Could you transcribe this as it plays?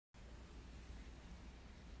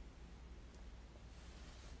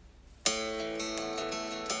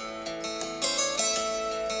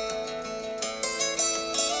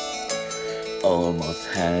almost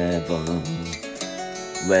heaven,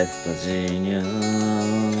 West Virginia,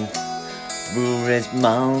 Blue Ridge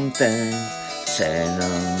Mountains,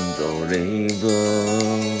 Shenandoah River.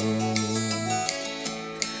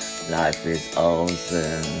 Life is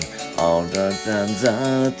awesome, older than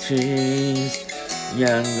the trees,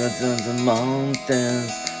 younger than the mountains,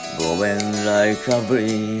 going like a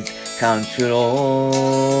breeze. Country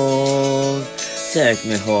road, take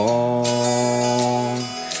me home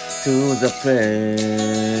to the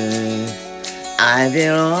place I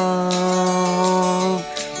belong.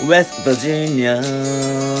 West Virginia,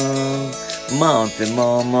 Mountain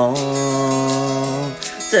Mama,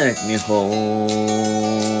 take me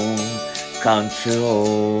home, country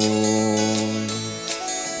road.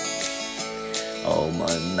 All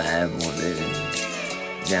my memories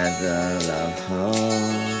gather around her,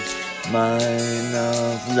 mine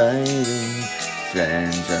of lady,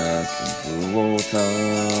 strangers into water.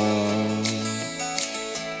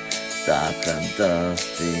 Dark and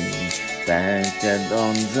dusty, painted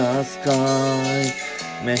on the sky,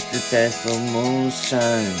 misty taste of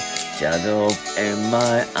moonshine, shadow in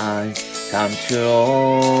my eyes. Country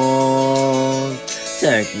road,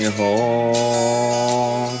 take me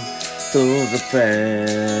home to the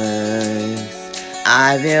place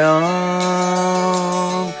I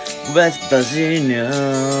belong. West Virginia,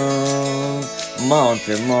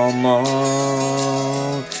 Mountain Mama,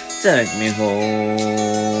 take me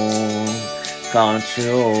home, country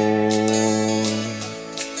road.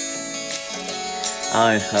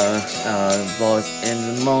 I heard a voice in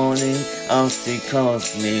the morning, she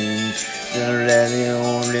calls me. The radio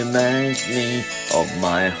reminds me of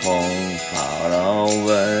my home far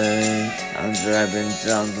away. I'm driving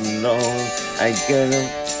down the road, I get a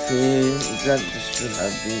feel that it should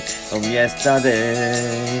have been of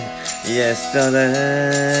yesterday.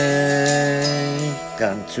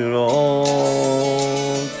 Country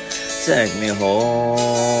road, take me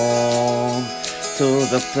home to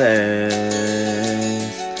the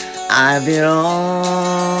place I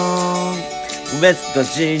belong. West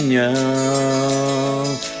Virginia,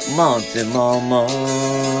 Mountain Mama,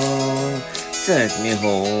 take me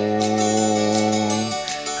home,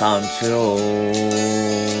 country road,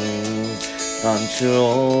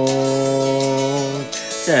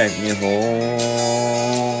 take me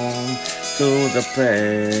home to the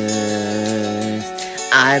place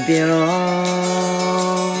I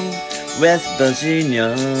belong. West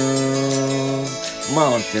Virginia,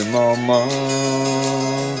 Mountain Mama,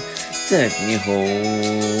 take me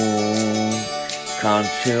home,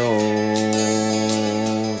 country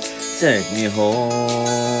road, take me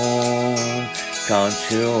home,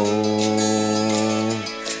 country road,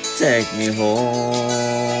 take me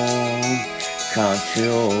home, country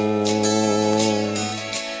road.